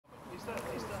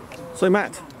So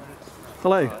Matt,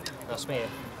 hello. That's me.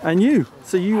 And you,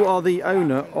 so you are the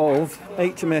owner of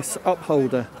HMS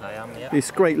Upholder. I am, yeah. This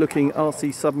great looking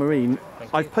RC submarine.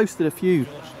 I've posted a few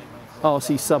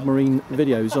RC submarine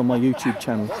videos on my YouTube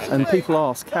channel and people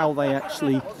ask how they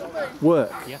actually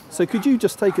work. Yeah. So could you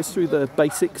just take us through the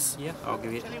basics? Yeah, I'll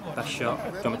give you the best shot. Do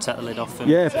you want me to take the lid off?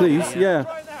 Yeah, please, yeah.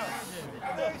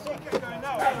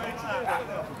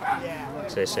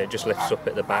 So it just lifts up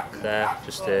at the back there,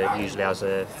 just usually has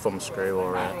a thumb screw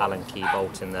or an Allen key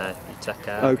bolt in there you take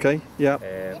out. Okay, yeah.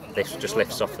 This just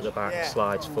lifts off at the back,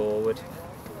 slides forward.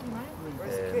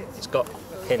 It's got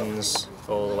pins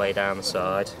all the way down the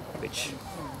side, which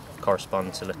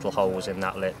correspond to little holes in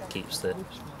that lip, keeps the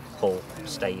hull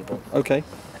stable. Okay.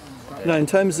 Now in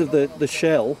terms of the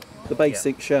shell, the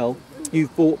basic shell,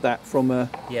 you've bought that from a...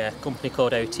 Yeah, a company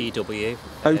called OTW.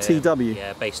 OTW?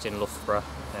 Yeah, based in Loughborough,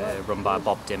 run by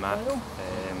Bob Dimmack.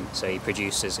 So he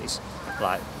produces, it's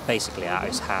like basically at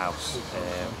his house,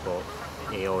 but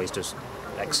he always does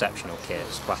exceptional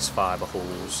kits, glass fibre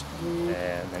hulls,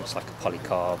 and then it's like a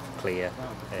polycarb clear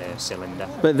cylinder.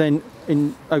 But then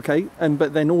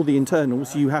but then all the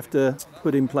internals you have to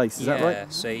put in place, is that right? Yeah,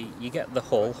 so you get the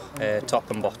hull, top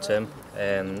and bottom,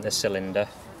 the cylinder,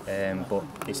 but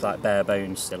it's like bare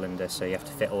bones cylinder, so you have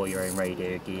to fit all your own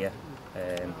radio gear.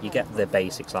 You get the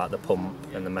basics like the pump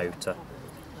and the motor.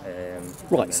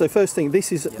 Right, so first thing,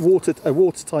 this is a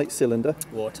watertight cylinder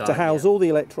to house all the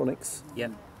electronics,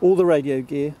 all the radio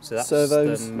gear, so that's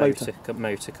servos, the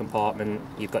motor compartment.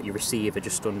 You've got your receiver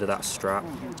just under that strap,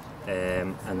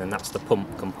 and then that's the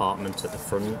pump compartment at the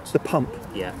front. The pump?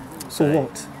 Yeah. For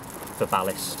what? For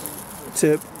ballast.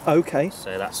 Okay.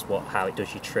 So that's how it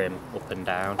does your trim up and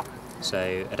down.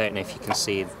 So I don't know if you can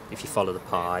see, if you follow the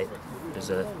pipe, there's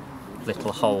a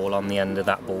little hole on the end of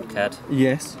that bulkhead.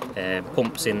 Yes.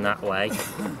 Pumps in that way,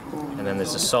 and then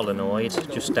there's a solenoid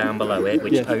just down below it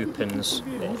which opens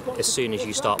as soon as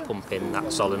you start pumping.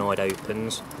 That solenoid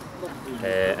opens,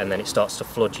 and then it starts to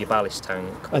flood your ballast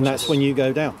tank. And that's when you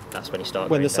go down? That's when you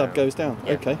start when going the sub down. goes down?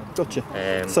 Yeah. Okay,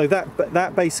 gotcha. So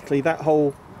that basically, that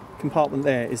whole compartment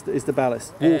there is the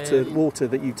ballast water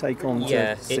that you take on.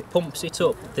 Yeah, it pumps it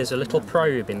up. There's a little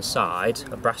probe inside,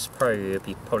 a brass probe.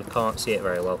 You probably can't see it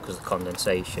very well because of the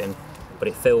condensation, but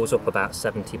it fills up about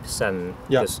 70%.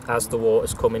 Because as the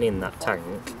water's coming in that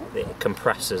tank, it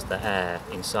compresses the air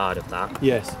inside of that.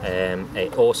 Yes.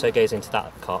 It also goes into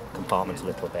that compartment a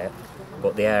little bit,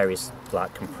 but the air is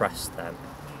like compressed then.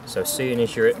 So as soon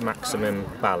as you're at maximum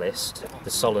ballast,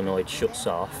 the solenoid shuts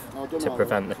off to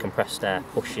prevent the compressed air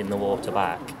pushing the water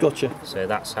back. Gotcha. So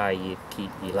that's how you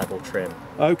keep your level trim.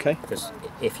 Okay. Because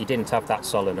if you didn't have that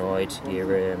solenoid,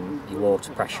 your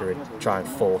water pressure would try and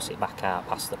force it back out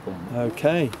past the pump.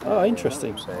 Okay. Oh,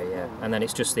 interesting. So yeah, and then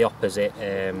it's just the opposite.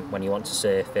 When you want to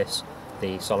surface,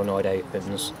 the solenoid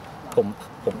opens,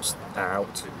 pumps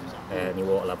out, and your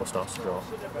water level starts to drop.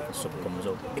 The sub comes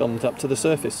up. Comes up to the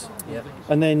surface. Yeah.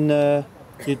 And then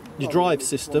your drive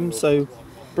system, so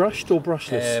brushed or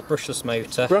brushless? Brushless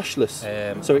motor.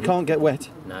 Brushless. So it can't get wet?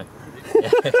 No.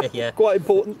 Yeah. Quite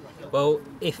important. Well,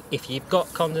 if you've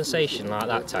got condensation like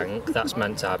that tank, that's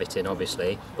meant to have it in,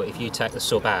 obviously. But if you take the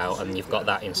sub out and you've got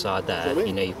that inside there,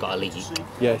 you know you've got a leak.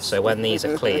 Yes. So when these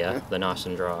are clear, they're nice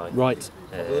and dry. Right.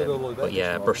 But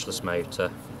yeah, brushless motor,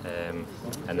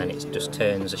 and then it just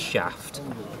turns a shaft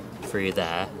through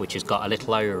there, which has got a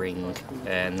little O-ring,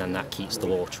 and then that keeps the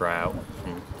water out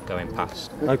from going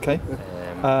past. Okay.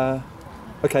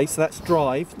 Okay, so that's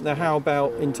drive. Now, how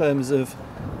about in terms of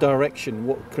direction?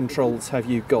 What controls have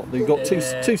you got? You've got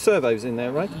two servos in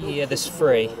there, right? Yeah, there's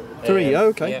three. Three,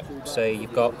 okay. Yeah, so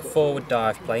you've got forward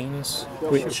dive planes,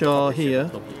 which are here.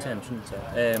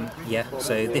 Yeah,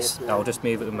 so this, I'll just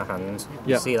move it with my hand.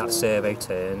 You see that servo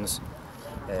turns.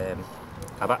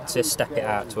 I've had to step it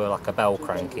out to like a bell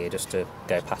crank here just to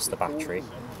go past the battery.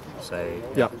 So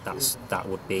that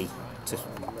would be to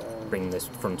bring this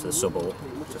front of the sub up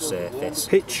to surface.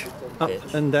 Pitch up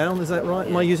and down, is that right?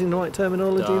 Am I using the right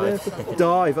terminology there?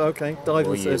 Dive, okay. Dive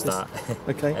and use surface. That.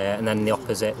 Okay. And then the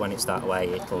opposite, when it's that way,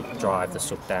 it'll drive the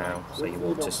sub down, so your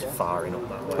water's firing up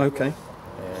that way. Okay.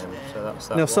 So that's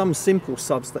that. Now, one. some simple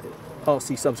subs,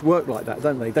 RC subs, work like that,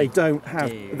 don't they? They don't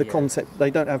have the concept, they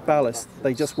don't have ballast,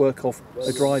 they just work off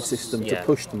a drive system to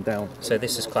push them down. So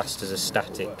this is classed as a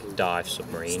static dive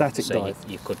submarine. Static dive.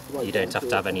 You don't have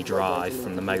to have any drive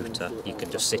from the motor, you can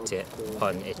just sit it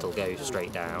and it'll go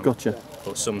straight down. Gotcha.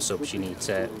 But some subs you need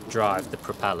to drive the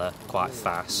propeller quite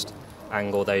fast,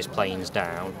 angle those planes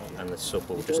down, and the sub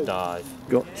will just dive.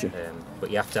 Gotcha.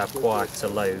 But you have to have quite a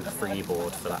low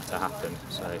freeboard for that to happen.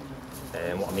 So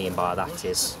what I mean by that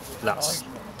is that's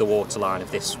the waterline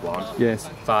of this one. Yes.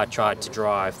 If I tried to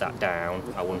drive that down,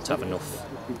 I wouldn't have enough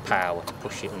power to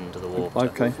push it under the water.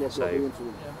 Okay. So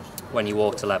when your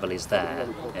water level is there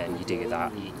and you do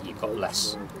that, you've got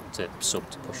less to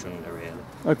push under, really.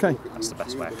 Okay. That's the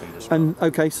best way I can describe. And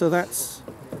okay, so that's,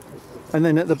 and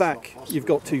then at the back you've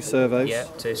got 2 servos. Yeah,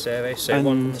 2 servos. So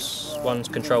one's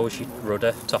controls your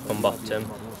rudder, top and bottom.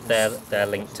 They're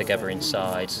linked together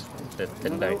inside the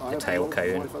tail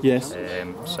cone. Yes.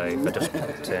 So if I just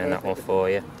turn that one for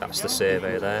you, that's the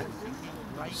servo there.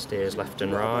 Steers left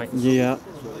and right. Yeah.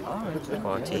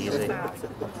 Quite easy.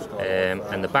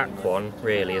 And the back one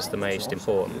really is the most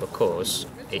important because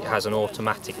it has an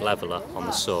automatic leveller on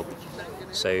the sub.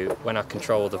 So when I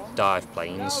control the dive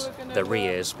planes, the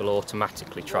rears will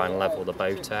automatically try and level the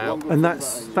boat out. And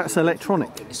that's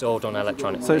electronic? It's all done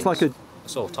electronically. So it's like a...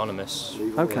 It's autonomous.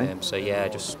 Okay. So yeah,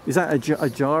 just... Is that a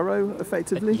gyro,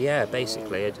 effectively? Yeah,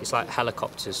 basically. It's like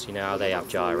helicopters, you know how they have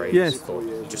gyros? Yes.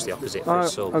 But just the opposite for a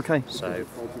sub. Okay. So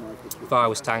if I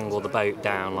was to angle the boat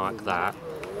down like that,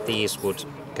 these would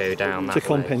go down that way. To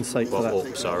compensate for that.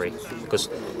 Up, sorry.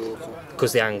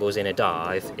 Because the angle's in a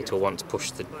dive, it will want to push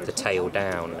the tail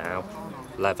down now,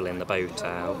 levelling the boat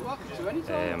out.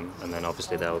 And then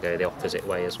obviously they'll go the opposite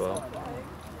way as well.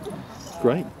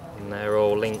 Great. And they're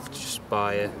all linked just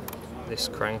by this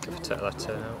crank, if you take that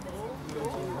out.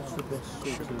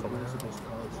 Should come out.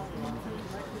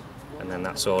 And then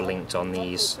that's all linked on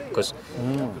these, because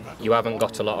you haven't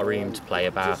got a lot of room to play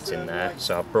about in there,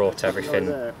 so I've brought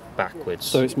everything backwards.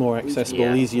 So it's more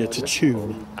accessible, easier to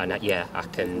tune. And yeah, I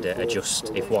can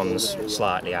adjust, if one's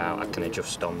slightly out, I can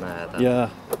adjust on there then. Yeah,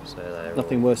 so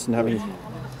nothing worse than having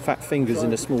fat fingers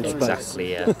in a small space.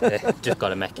 Exactly, yeah. Just got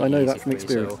to make it I know easy that from for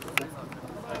experience. yourself.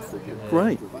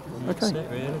 Great. That's Okay. it,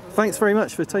 really. Thanks very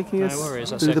much for taking us worries,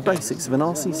 through the okay. basics of an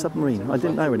RC submarine. I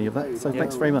didn't know any of that, so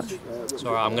thanks very much. It's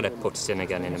alright, I'm going to put it in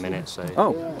again in a minute. So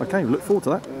Oh, okay. Look forward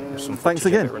to that. some Thanks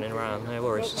footage of again. it running around. No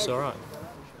worries, it's alright.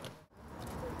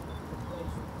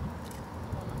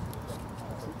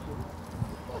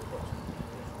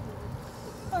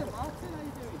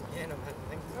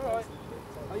 Alright.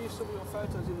 I used some of your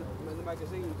photos in the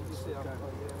magazine. Did you see?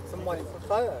 Some of my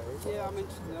photos? Yeah, I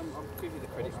mentioned them. I'll give you the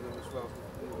credit on them as well.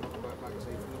 In the Powerboat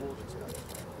magazine from the water stage.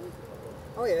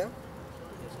 Oh yeah?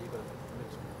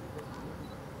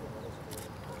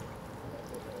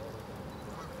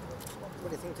 What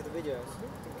do you think of the videos?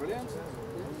 Brilliant. Yeah,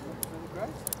 really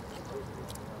great.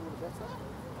 All the better.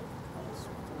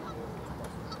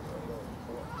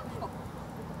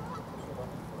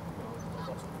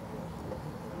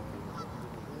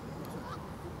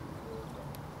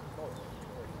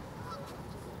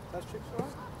 Those trips all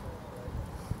right?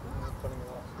 Good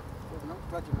enough.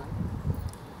 Glad you made.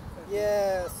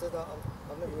 Yeah, so that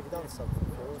I've never really done sub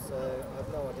before, so I have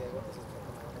no idea what this is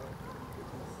talking about.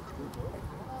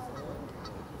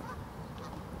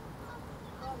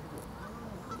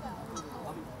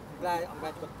 I'm glad you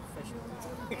got professional.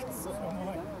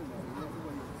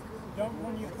 Don't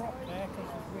run your crop there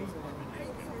because it's reading.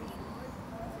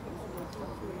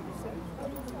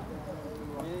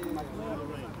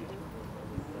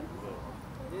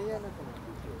 Yeah, no problem.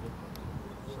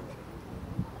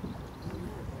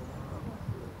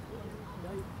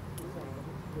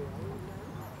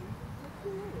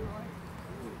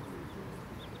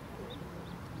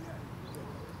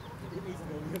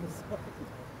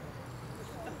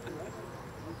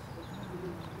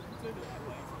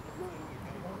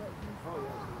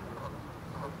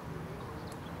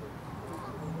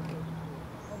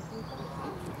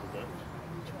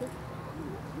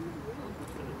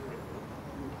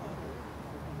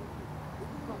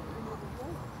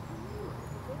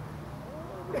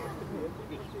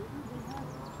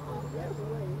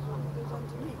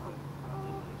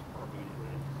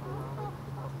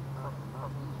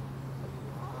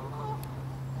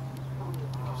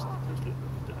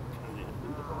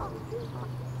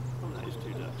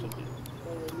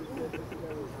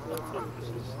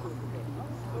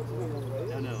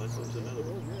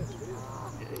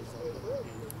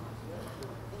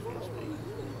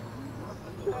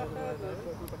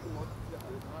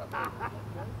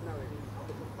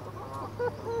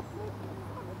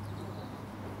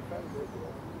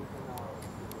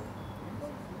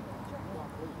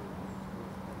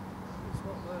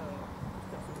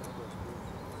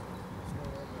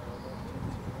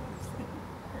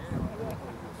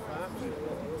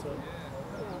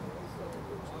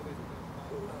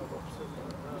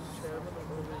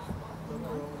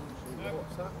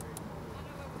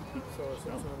 So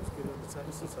sometimes get on the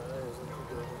taxi tires and go on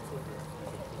the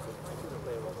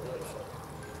website.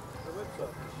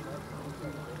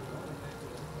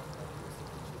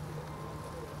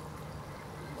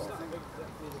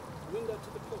 Window to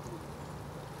the club.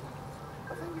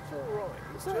 I think it's alright.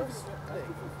 It's just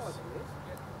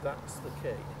that's the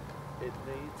key. It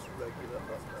needs regular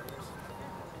updates.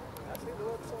 I think the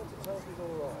website itself is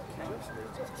alright. It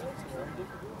just needs updating on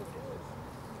different floors.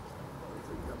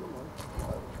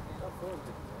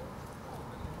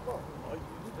 Well, I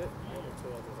used it. One or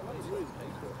two others. I used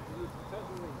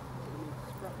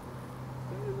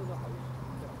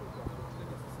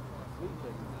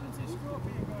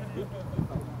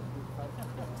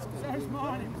So's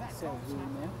mine, in fact.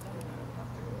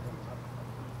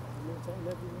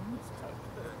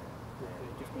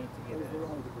 Just need to get it or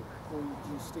you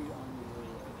just stick it on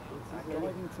the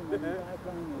guiding from the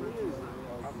airplane or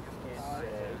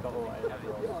It's got all that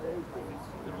everyone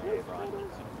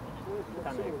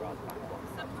can override back one.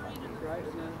 Great,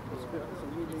 isn't it? so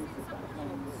we lose the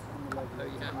backplanes on the level.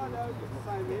 I know, it's the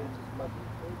same here.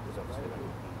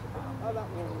 Oh, that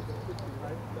one was a good one,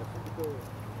 right? That's the door.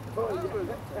 Oh,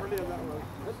 brilliant, that one.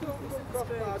 Let's go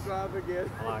cross our drive again.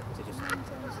 I like to just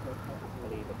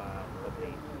leave about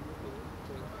probably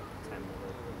 10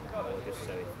 minutes or just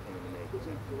so it's in the mix.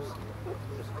 Just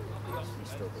you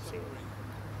struggle seeing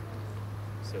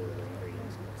silver and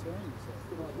greens.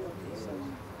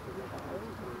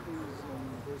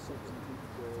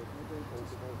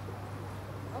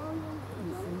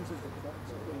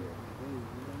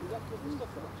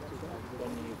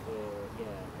 When you've,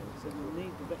 So you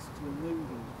need the vessel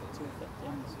moving to affect the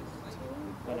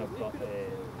when I've got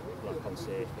like on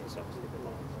surfing, it's obviously the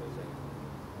lines in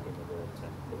the water.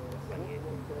 When you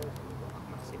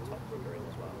massive top rudder in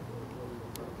as well.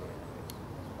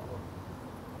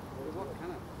 What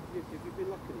can I? If you've been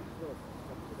locking it as well,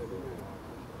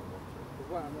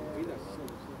 what I'm doing is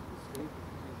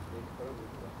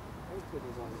hopefully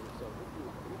the one himself wasn't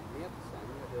locking it. He had the same,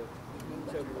 he had a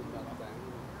turbulent meltdown.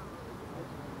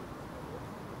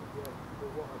 Yeah, but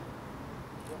what I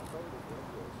told him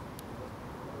was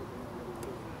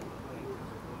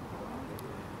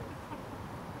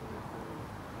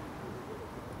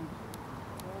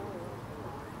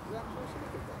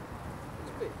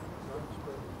it's big. I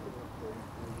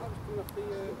was coming off the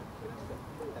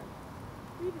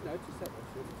you didn't notice that much,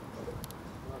 did you? No,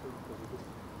 I didn't,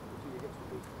 until you get to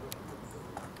the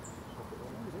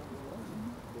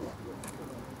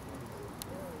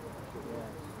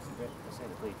I say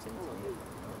the bleed's into it.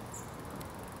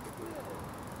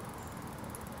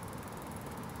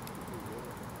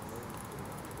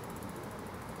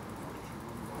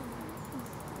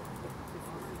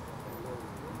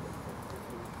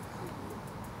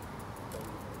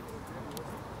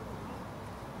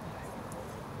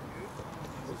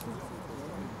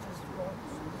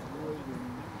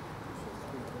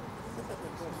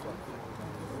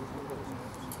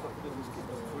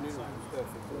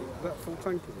 Is that full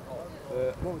tank, is it?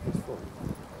 Mine is full.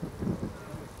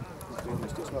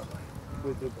 It's not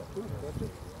with the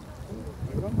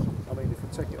I mean, if you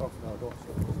take it off now, don't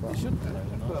You should.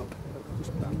 well,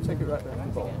 just take it right down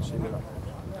the bottom, see that.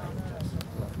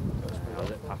 I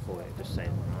was at Pathway just saying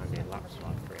around it laps for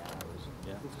like 3 hours.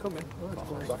 Yeah. It's coming.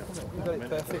 You've got it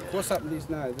perfect. What's happened is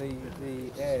now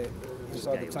the air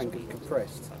inside the tank is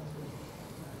compressed.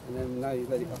 And then now you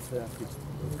let it off there,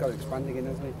 it's got to expand again,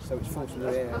 hasn't it? So it's forcing the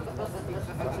air.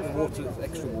 The water,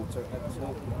 extra water.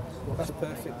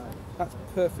 That's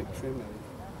perfect trim.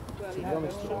 To be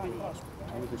honest, I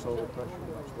need this over pressure,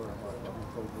 and that's where I might have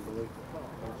probably the leak.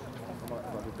 I might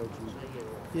have had a dodgy.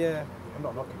 Yeah. I'm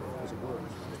not knocking it because it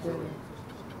works.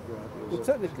 Well,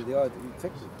 technically, the idea, you're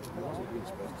supposed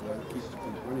to keep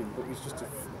it running, but it's just a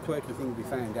quirky thing we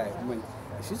found out and went,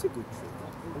 this is a good trick.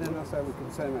 And then that's how we can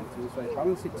turn around to you and say,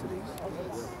 balance it to this.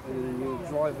 And then you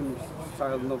drive and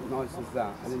sail not nice as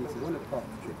that. And then if you want to part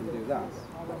the trick and do that,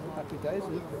 happy days,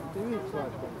 and do it.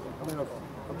 I mean,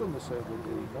 I've done the serve with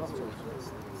the cartels.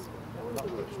 That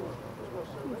works well.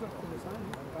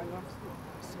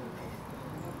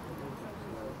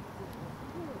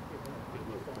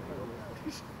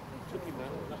 Took him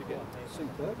out to get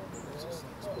Superb.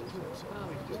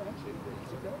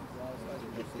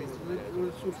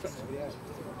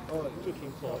 oh, it took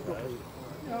him quite well.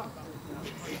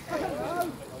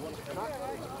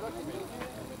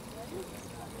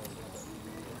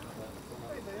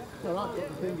 Well, I've got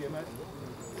the thing here, mate.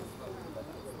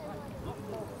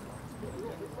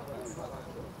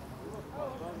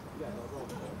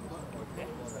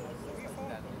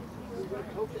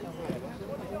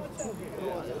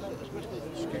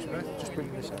 Excuse me, just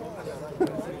bring this out.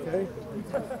 Okay.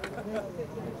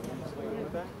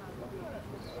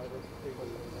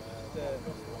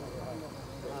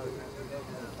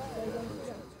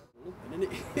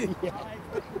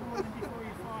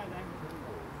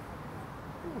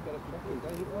 We've got a cracking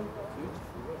day, haven't we?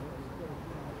 Beautiful.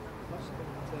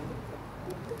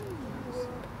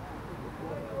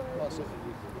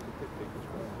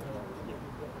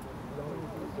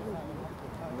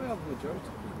 Well, the majority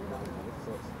of people are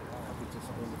happy to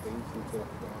spend the beans and talk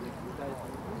about it.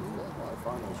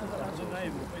 That's a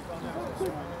name. We found out it's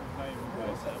a name.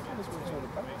 That's what it's all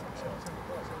about.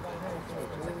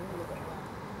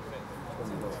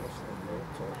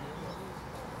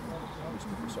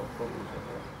 Mr.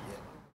 Consultant.